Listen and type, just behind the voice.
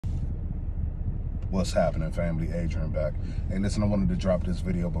What's happening, family? Adrian back. Hey, listen, I wanted to drop this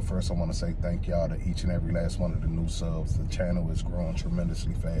video, but first I want to say thank y'all to each and every last one of the new subs. The channel is growing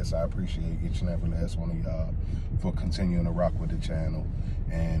tremendously fast. I appreciate each and every last one of y'all for continuing to rock with the channel.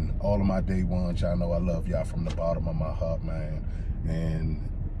 And all of my day ones, y'all know I love y'all from the bottom of my heart, man. And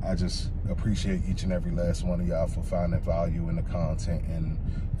I just appreciate each and every last one of y'all for finding value in the content and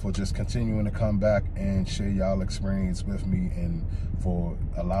for just continuing to come back and share y'all experience with me and for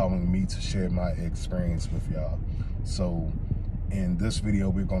allowing me to share my experience with y'all. So in this video,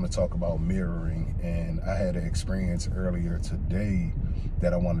 we're going to talk about mirroring, and I had an experience earlier today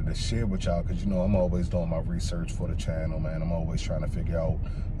that I wanted to share with y'all because, you know, I'm always doing my research for the channel, man. I'm always trying to figure out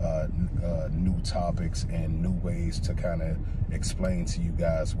new topics and new ways to kind of explain to you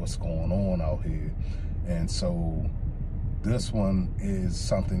guys what's going on out here. And so this one is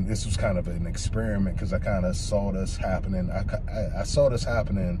something, this was kind of an experiment because I kind of saw this happening. I saw this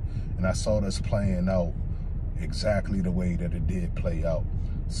happening and I saw this playing out exactly the way that it did play out.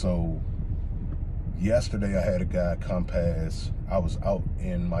 So yesterday I had a guy come past. I was out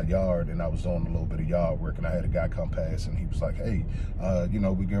in my yard and I was doing a little bit of yard work, and I had a guy come past and he was like, hey, you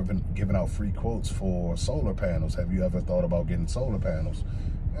know, we're giving out free quotes for solar panels. Have you ever thought about getting solar panels?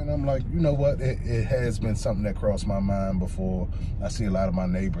 And I'm like, you know what? It has been something that crossed my mind before. I see a lot of my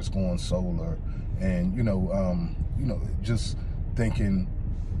neighbors going solar, and you know, just thinking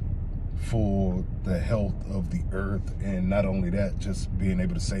for the health of the earth, and not only that, just being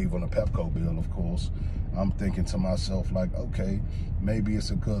able to save on a Pepco bill, of course. I'm thinking to myself, like, okay, maybe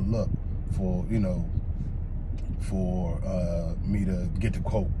it's a good look for, you know, for me to get the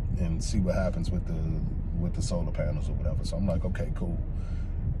quote and see what happens with the solar panels or whatever. So I'm like, okay, cool.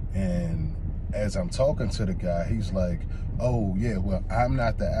 And as I'm talking to the guy, he's like, oh yeah, well, I'm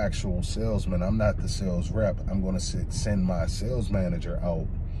not the actual salesman, I'm not the sales rep, I'm going to send my sales manager out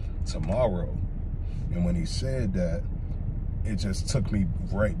tomorrow. And when he said that, it just took me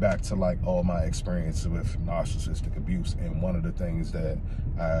right back to like all my experience with narcissistic abuse. And one of the things that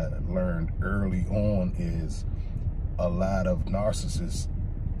I learned early on is a lot of narcissists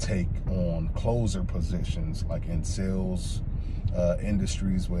take on closer positions, like in sales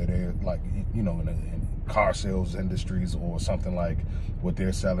industries, where they're like, you know, in car sales industries or something, like what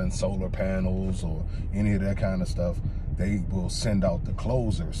they're selling, solar panels or any of that kind of stuff, they will send out the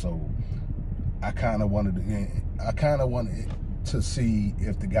closer. So I kind of wanted to see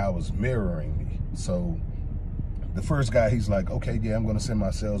if the guy was mirroring me. So the first guy, he's like, okay, yeah, I'm going to send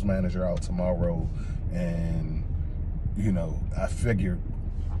my sales manager out tomorrow. And, you know, I figured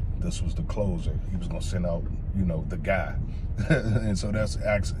this was the closer. He was going to send out, you know, the guy. And so that's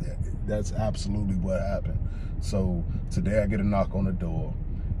absolutely what happened. So today I get a knock on the door,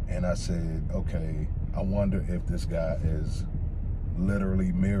 and I said, okay, I wonder if this guy is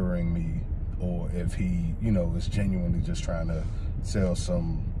literally mirroring me, or if he, you know, is genuinely just trying to sell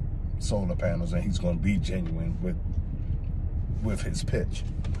some solar panels, and he's going to be genuine with his pitch.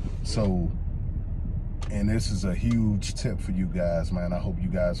 So, and this is a huge tip for you guys, man. I hope you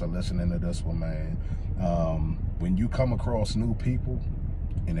guys are listening to this one, man. When you come across new people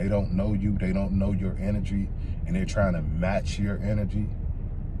and they don't know you, they don't know your energy, and they're trying to match your energy,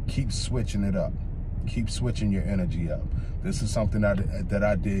 keep switching it up. Keep switching your energy up. This is something that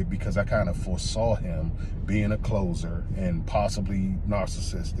I did because I kind of foresaw him being a closer and possibly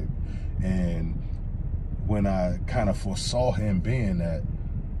narcissistic. And when I kind of foresaw him being that,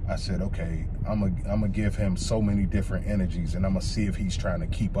 I said, okay, I'm gonna give him so many different energies, and I'm gonna see if he's trying to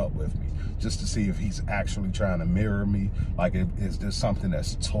keep up with me, just to see if he's actually trying to mirror me. Like, is this something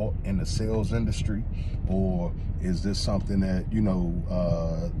that's taught in the sales industry, or is this something that, you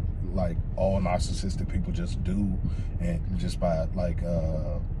know, like all narcissistic people just do, and just by like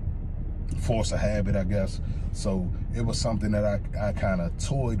force of habit, I guess. So it was something that I kind of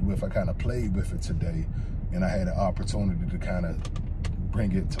toyed with, I kind of played with it today, and I had an opportunity to kind of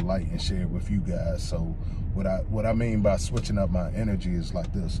bring it to light and share it with you guys. So what I mean by switching up my energy is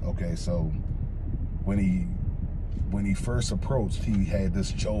like this. Okay, so when he first approached, he had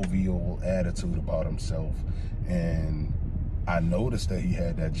this jovial attitude about himself, and I noticed that he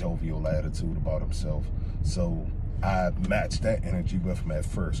had that jovial attitude about himself. So I matched that energy with him at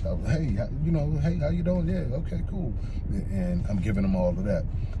first. I was, hey, you know, hey, how you doing? Yeah, okay, cool. And I'm giving him all of that.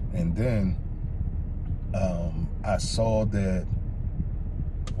 And then I saw that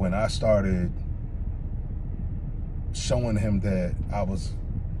when I started showing him that I was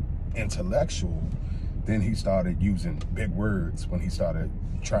intellectual, then he started using big words when he started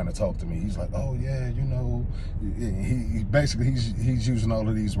trying to talk to me. He's like, oh yeah, you know, he basically, he's using all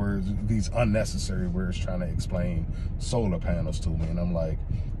of these words, these unnecessary words, trying to explain solar panels to me. And I'm like,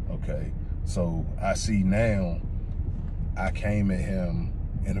 okay, So I see now, I came at him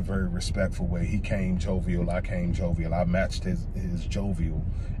in a very respectful way. He came jovial, I came jovial. I matched his jovial,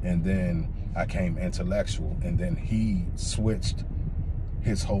 and then I came intellectual, and then he switched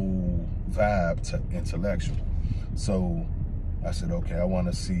his whole vibe to intellectual. So I said, okay, I want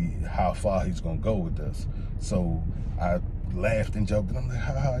to see how far he's gonna go with this. So I laughed and joked, and I'm like,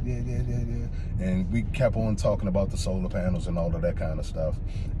 ha, yeah. And we kept on talking about the solar panels and all of that kind of stuff.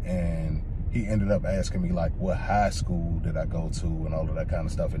 And he ended up asking me, like, what high school did I go to and all of that kind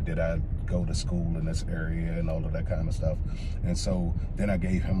of stuff, and did I go to school in this area and all of that kind of stuff. And so then I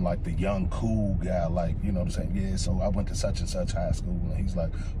gave him like the young cool guy, like, you know what I'm saying, yeah, so I went to such and such high school. And he's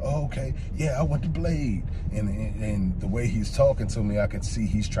like, oh, okay, yeah, I went to Blade. And the way he's talking to me, I could see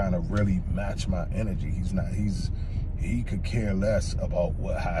he's trying to really match my energy. He could care less about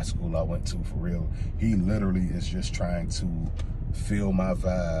what high school I went to, for real. He literally is just trying to feel my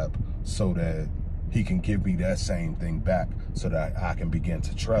vibe so that he can give me that same thing back, so that I can begin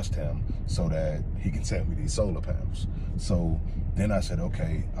to trust him, so that he can send me these solar panels. So then I said,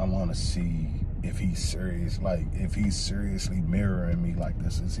 okay, I want to see if he's serious, like if he's seriously mirroring me like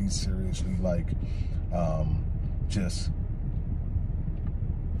this. Is he seriously like just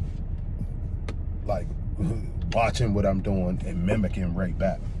like watching what I'm doing and mimicking right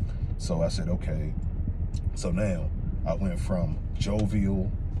back? So I said, okay. So now I went from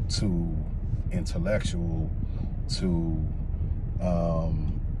jovial to intellectual to,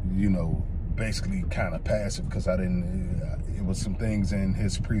 you know, basically kind of passive, because it was some things in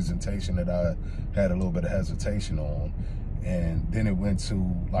his presentation that I had a little bit of hesitation on. And then it went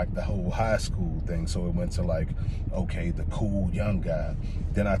to like the whole high school thing. So it went to like, okay, the cool young guy.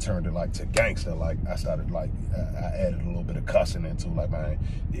 Then I turned it like to gangster. Like I started like, I added a little bit of cussing into like, man,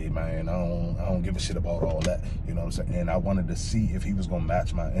 yeah, man, I don't give a shit about all that. You know what I'm saying? And I wanted to see if he was gonna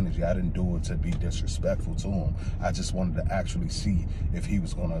match my energy. I didn't do it to be disrespectful to him. I just wanted to actually see if he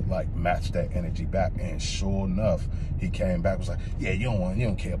was gonna like match that energy back. And sure enough, he came back, was like, yeah, you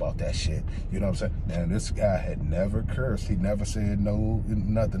don't care about that shit. You know what I'm saying? And this guy had never cursed. He never said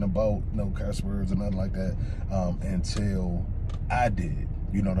nothing about no curse words or nothing like that until I did.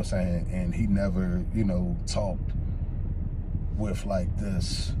 You know what I'm saying? And he never, you know, talked with like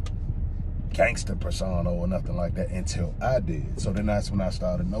this gangster persona or nothing like that until I did. So then that's when I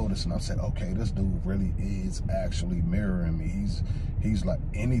started noticing. I said, okay, this dude really is actually mirroring me. He's like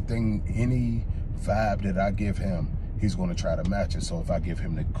any vibe that I give him, he's going to try to match it. So if I give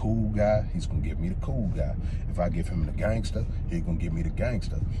him the cool guy, he's going to give me the cool guy. If I give him the gangster, he's going to give me the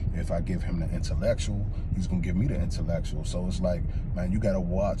gangster. If I give him the intellectual, he's going to give me the intellectual. So it's like, man, you got to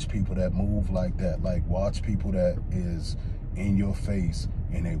watch people that move like that. Like, watch people that is in your face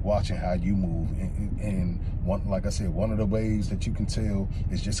and they watching how you move. And one, like I said, one of the ways that you can tell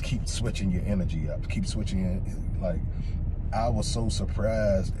is just keep switching your energy up. Keep switching it. Like, I was so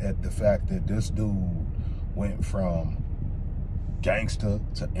surprised at the fact that this dude went from gangster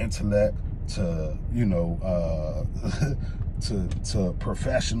to intellect to, you know, to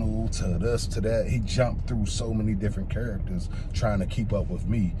professional, to this, to that. He jumped through so many different characters trying to keep up with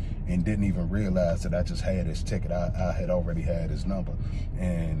me, and didn't even realize that I just had his ticket. I had already had his number.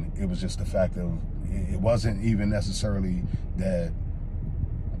 And it was just the fact of, it wasn't even necessarily that,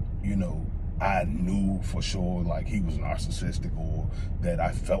 you know, I knew for sure like he was narcissistic, or that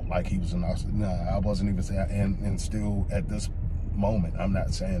I felt like he was a narcissist. Nah, I wasn't even saying, and still at this moment, I'm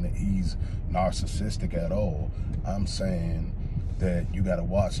not saying that he's narcissistic at all. I'm saying that you got to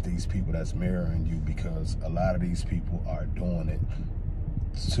watch these people that's mirroring you, because a lot of these people are doing it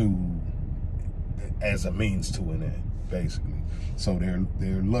as a means to an end, basically. So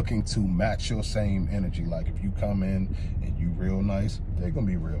they're looking to match your same energy. Like if you come in and you real nice, they're gonna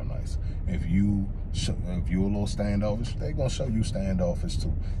be real nice. If you a little standoffish, they're gonna show you standoffish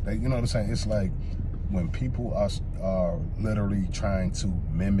too. You know what I'm saying? It's like when people are literally trying to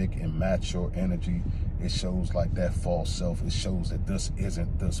mimic and match your energy, it shows like that false self. It shows that this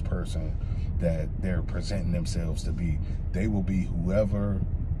isn't this person that they're presenting themselves to be. They will be whoever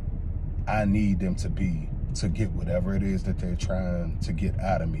I need them to be to get whatever it is that they're trying to get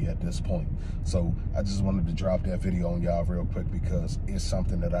out of me at this point. So I just wanted to drop that video on y'all real quick, because it's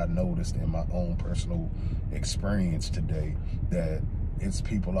something that I noticed in my own personal experience today, that it's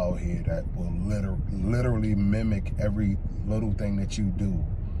people out here that will literally mimic every little thing that you do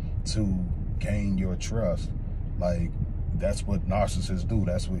to gain your trust. Like, that's what narcissists do.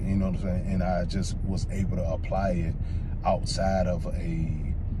 That's what, you know what I'm saying? And I just was able to apply it outside of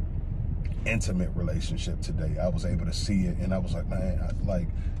a intimate relationship today. I was able to see it, and I was like, man,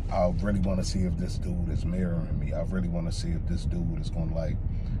 I really want to see if this dude is mirroring me. I really want to see if this dude is going to, like,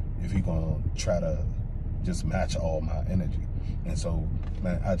 if he gonna try to just match all my energy. And so,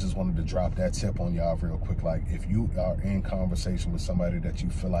 man, I just wanted to drop that tip on y'all real quick. Like, if you are in conversation with somebody that you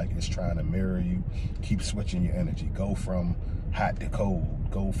feel like is trying to mirror you, keep switching your energy. Go from hot to cold.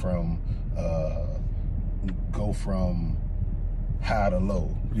 Go from high to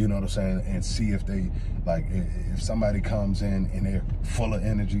low. You know what I'm saying? And see if they, like, if somebody comes in and they're full of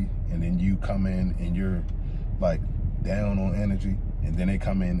energy, and then you come in and you're like down on energy, and then they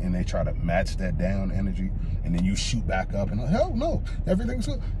come in and they try to match that down energy, and then you shoot back up and like, hell no, everything's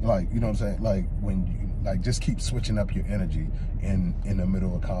good. Like, you know what I'm saying? Like, when you, like, just keep switching up your energy in the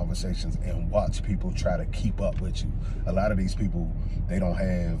middle of conversations, and watch people try to keep up with you. A lot of these people, they don't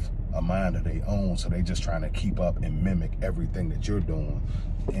have a mind of their own, so they just trying to keep up and mimic everything that you're doing.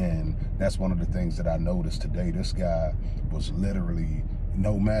 And that's one of the things that I noticed today. This guy was literally,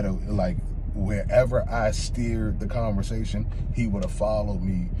 no matter, like, wherever I steered the conversation, he would have followed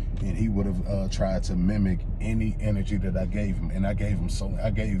me, and he would have tried to mimic any energy that I gave him. And I gave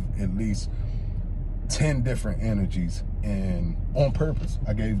at least 10 different energies, and on purpose.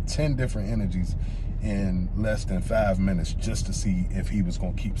 I gave 10 different energies in less than 5 minutes, just to see if he was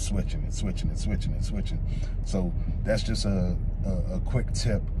going to keep switching and switching and switching and switching. So that's just a quick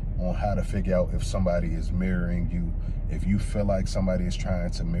tip on how to figure out if somebody is mirroring you. If you feel like somebody is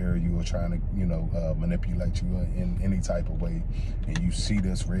trying to mirror you or trying to, you know, manipulate you in any type of way, and you see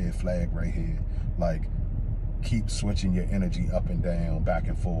this red flag right here, like, keep switching your energy up and down, back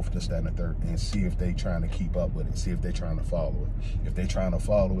and forth, this, that, and the third, and see if they trying to keep up with it. See if they trying to follow it. If they trying to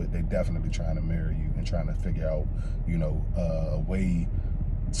follow it, they definitely trying to mirror you and trying to figure out, you know, a way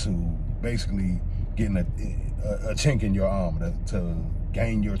to basically getting a chink in your armor to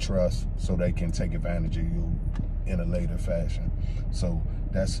gain your trust, so they can take advantage of you in a later fashion. So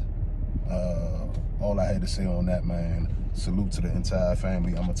that's all I had to say on that, man. Salute to the entire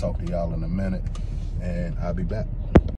family. I'm gonna talk to y'all in a minute, and I'll be back.